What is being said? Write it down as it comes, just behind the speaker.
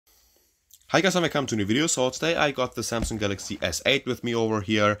Hi guys, and welcome to a new video. So today I got the Samsung Galaxy S8 with me over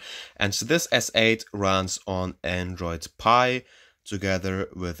here, and this S8 runs on Android Pie together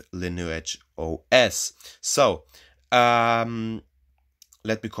with Lineage OS. So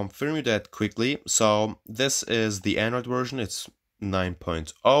let me confirm you that quickly. So this is the Android version, it's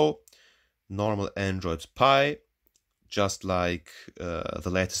 9.0, normal Android Pie, just like the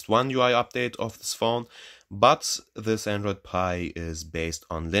latest One UI update of this phone, but this Android Pie is based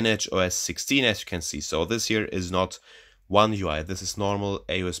on Lineage OS 16, as you can see. So this here is not One UI, this is normal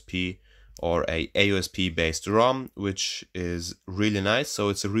AOSP or a AOSP based ROM, which is really nice. So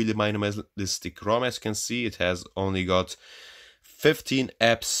it's a really minimalistic ROM, as you can see. It has only got 15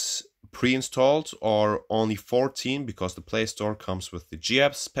 apps pre-installed, or only 14 because the Play Store comes with the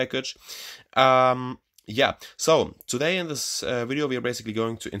GApps package. Yeah, so today in this video we are basically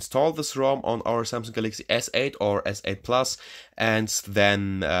going to install this ROM on our Samsung Galaxy S8 or S8 Plus, and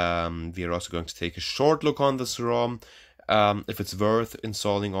then we are also going to take a short look on this ROM, if it's worth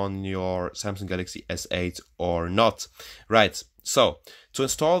installing on your Samsung Galaxy S8 or not. Right, so to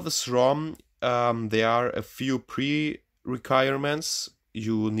install this ROM, there are a few pre-requirements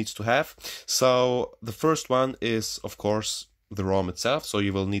you need to have. So the first one is, of course, the ROM itself. So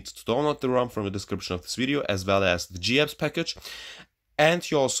you will need to download the ROM from the description of this video, as well as the GApps package.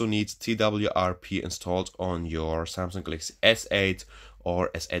 And you also need TWRP installed on your Samsung Galaxy S8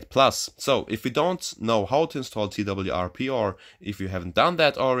 or S8 Plus. So if you don't know how to install TWRP, or if you haven't done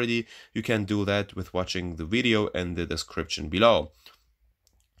that already, you can do that with watching the video in the description below.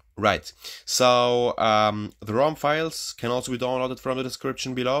 Right, so the ROM files can also be downloaded from the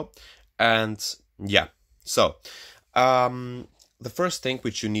description below. And yeah, so the first thing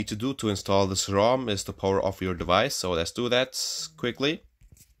which you need to do to install this ROM is to power off your device. So let's do that quickly.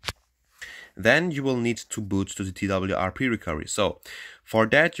 Then you will need to boot to the TWRP recovery. So for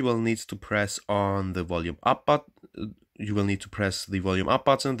that you will need to press on the volume up button. You will need to press the volume up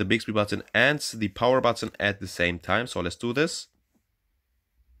button, the Bixby button, and the power button at the same time. So let's do this.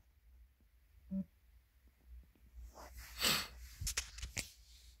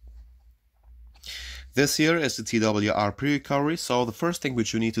 This here is the TWRP recovery. So the first thing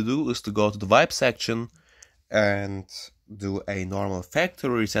which you need to do is to go to the wipe section and do a normal factory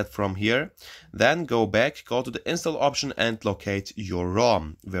reset from here. Then go back, go to the install option and locate your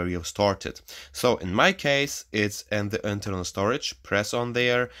ROM where you've stored it. So in my case, it's in the internal storage. Press on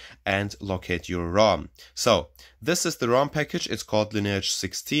there and locate your ROM. So this is the ROM package. It's called Lineage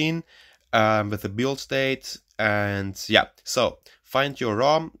 16 with a build date. And yeah, so find your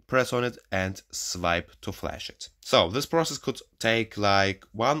ROM, press on it and swipe to flash it. So this process could take like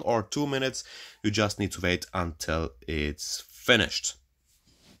 1 or 2 minutes. You just need to wait until it's finished.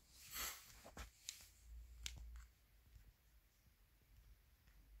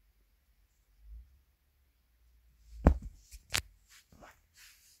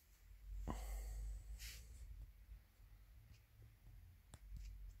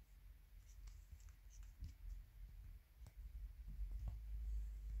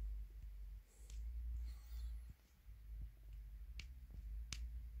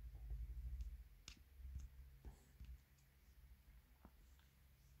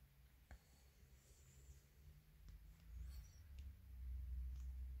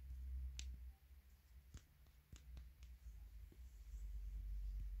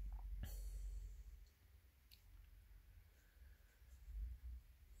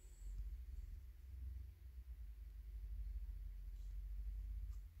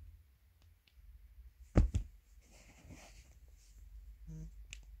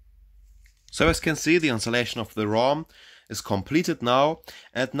 So as you can see, the installation of the ROM is completed now,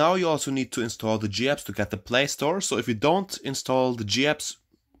 and now you also need to install the GApps to get the Play Store. So if you don't install the GApps,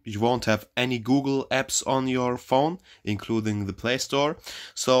 you won't have any Google apps on your phone, including the Play Store.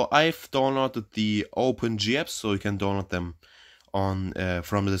 So I've downloaded the Open GApps, so you can download them on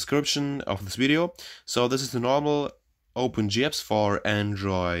from the description of this video. So this is the normal Open GApps for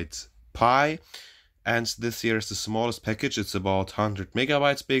Android Pie, and this here is the smallest package. It's about 100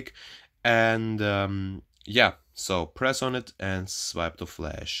 megabytes big. And yeah, so press on it and swipe to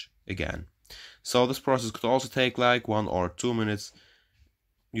flash again. So this process could also take like 1 or 2 minutes.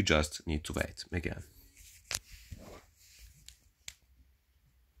 You just need to wait again.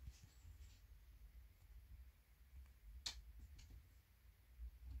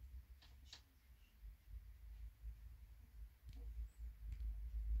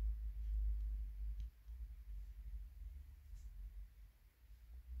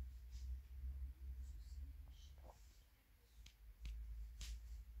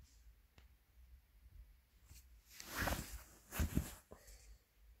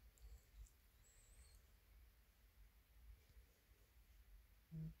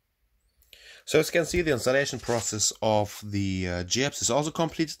 So as you can see, the installation process of the GApps is also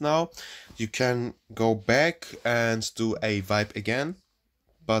completed now. You can go back and do a wipe again,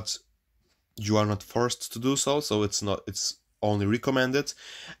 but you are not forced to do so, so it's only recommended.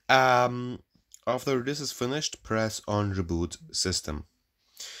 After this is finished, press on Reboot System.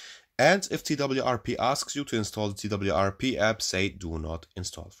 And if TWRP asks you to install the TWRP app, say do not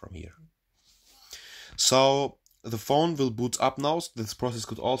install from here. So the phone will boot up now. This process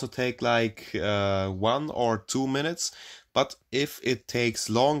could also take like 1 or 2 minutes, but if it takes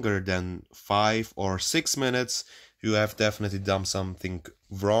longer than 5 or 6 minutes, you have definitely done something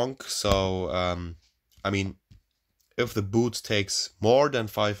wrong. So I mean, if the boot takes more than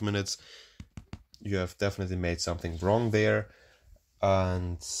 5 minutes, you have definitely made something wrong there.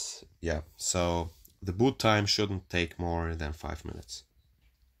 And yeah, so the boot time shouldn't take more than 5 minutes.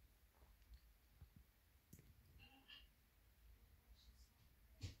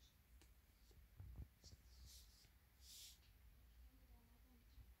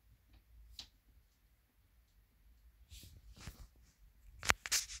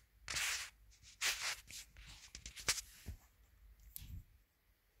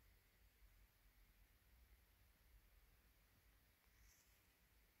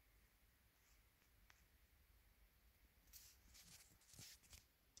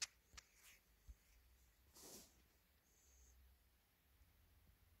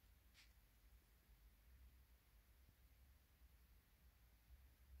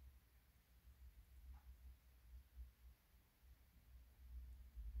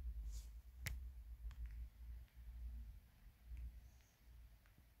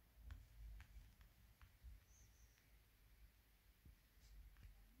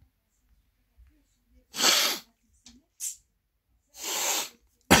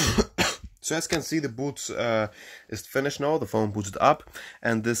 So as you can see, the boot is finished now, the phone booted up,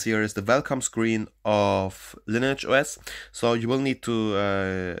 and this here is the welcome screen of Lineage OS. So you will need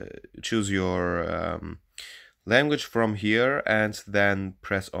to choose your language from here and then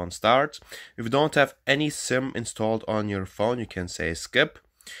press on start. If you don't have any SIM installed on your phone, you can say skip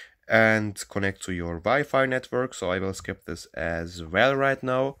and connect to your Wi-Fi network. So I will skip this as well right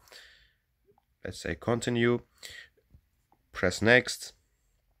now. Let's say continue, press next.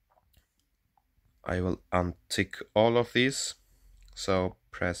 I will untick all of these, so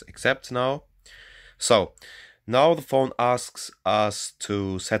press accept now. So now the phone asks us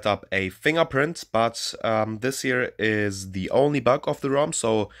to set up a fingerprint, but this here is the only bug of the ROM,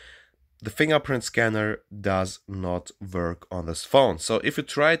 so the fingerprint scanner does not work on this phone. So if you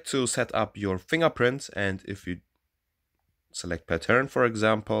try to set up your fingerprint, and if you select pattern, for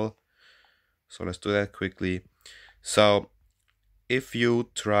example, so let's do that quickly. So if you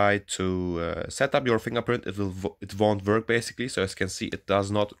try to set up your fingerprint, it won't work basically. So as you can see, it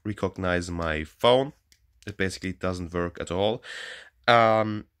does not recognize my phone. It basically doesn't work at all.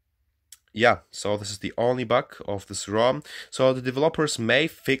 Yeah, so this is the only bug of this ROM. So the developers may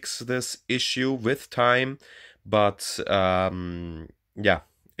fix this issue with time, but yeah,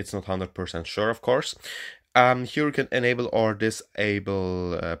 it's not 100% sure, of course. Here you can enable or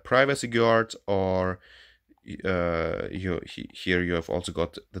disable privacy guard, or here you have also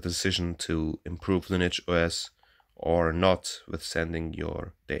got the decision to improve Lineage OS or not with sending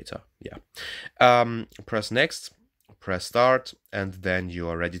your data. Yeah. Press next, press start, and then you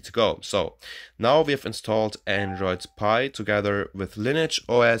are ready to go. So now we have installed Android Pie together with Lineage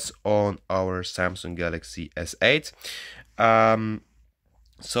OS on our Samsung Galaxy S8.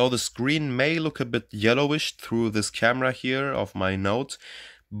 So the screen may look a bit yellowish through this camera here of my Note,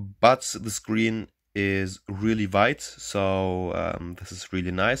 but the screen is really white, so this is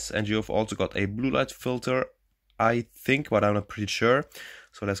really nice. And you have also got a blue light filter, I think, but I'm not pretty sure.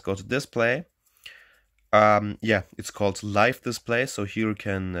 So let's go to display. Yeah, it's called live display. So here you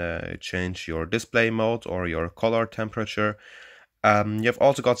can change your display mode or your color temperature. You have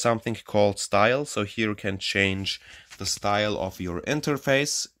also got something called style. So here you can change the style of your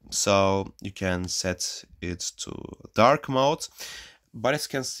interface. So you can set it to dark mode. But as you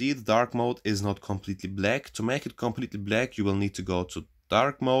can see, the dark mode is not completely black. To make it completely black, you will need to go to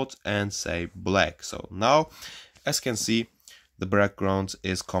dark mode and say black. So now, as you can see, the background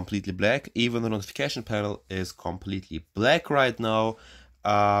is completely black. Even the notification panel is completely black right now.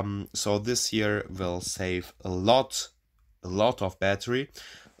 So this here will save a lot of battery.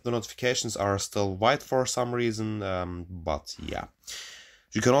 The notifications are still white for some reason, but yeah.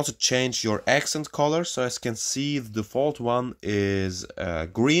 You can also change your accent color. So as you can see, the default one is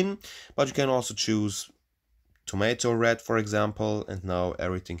green, but you can also choose tomato red, for example, and now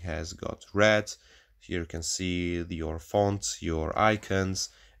everything has got red. Here you can see your font, your icons,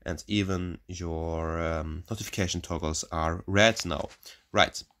 and even your notification toggles are red now.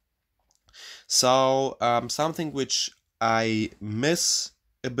 Right. So something which I miss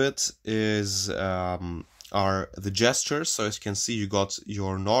a bit is are the gestures. So as you can see, you got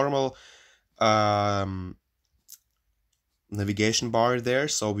your normal navigation bar there,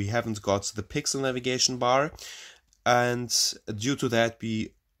 so we haven't got the pixel navigation bar, and due to that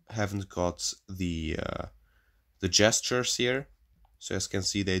we haven't got the gestures here. So as you can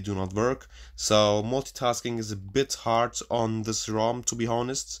see, they do not work. So multitasking is a bit hard on this ROM, to be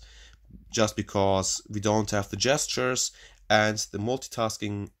honest, just because we don't have the gestures, and the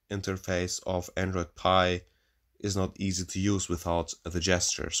multitasking interface of Android Pie is not easy to use without the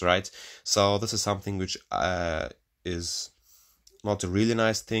gestures, right? So this is something which is not a really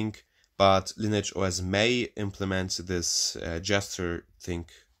nice thing, but Lineage OS may implement this gesture thing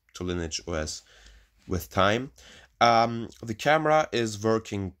to Lineage OS with time. The camera is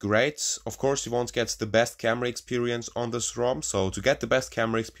working great. Of course, you won't get the best camera experience on this ROM, so to get the best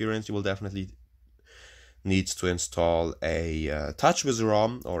camera experience, you will definitely need to install a TouchWiz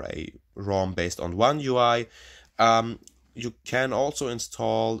ROM or a ROM based on One UI. You can also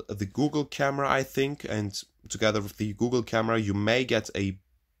install the Google camera, I think, and together with the Google camera, you may get a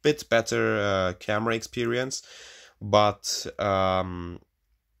bit better camera experience, but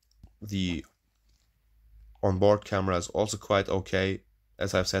the onboard camera is also quite okay.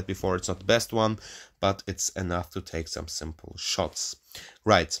 As I've said before, it's not the best one, but it's enough to take some simple shots.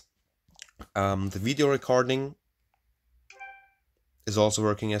 Right. The video recording is also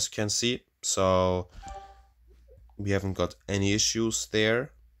working, as you can see, so we haven't got any issues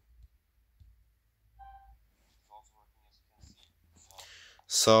there.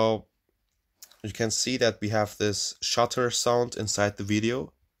 So you can see that we have this shutter sound inside the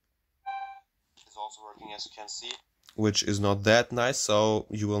video. It's also working, as you can see, which is not that nice, so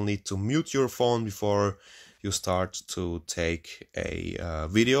you will need to mute your phone before you start to take a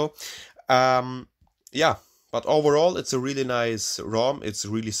video. Yeah, but overall it's a really nice ROM. It's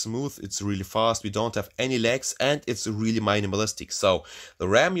really smooth, it's really fast, we don't have any lags, and it's really minimalistic. So the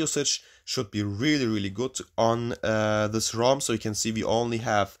RAM usage should be really good on this ROM. So you can see we only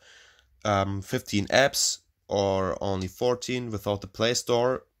have 15 apps, or only 14 without the Play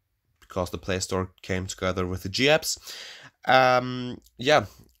Store, because the Play Store came together with the G-apps. Yeah,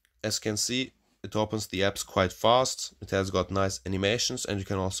 as you can see, it opens the apps quite fast. It has got nice animations, and you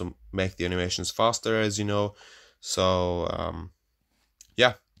can also make the animations faster, as you know. So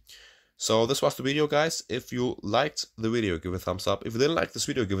yeah, so this was the video, guys. If you liked the video, give it a thumbs up. If you didn't like this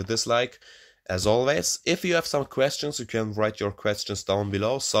video, give it a dislike. As always, if you have some questions, you can write your questions down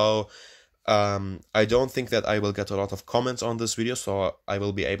below. So I don't think that I will get a lot of comments on this video, so I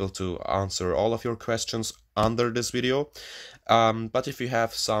will be able to answer all of your questions under this video. But if you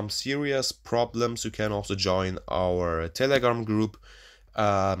have some serious problems, you can also join our Telegram group.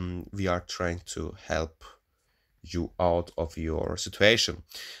 We are trying to help you out of your situation.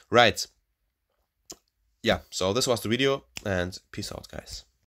 Right. Yeah, so this was the video, and peace out, guys.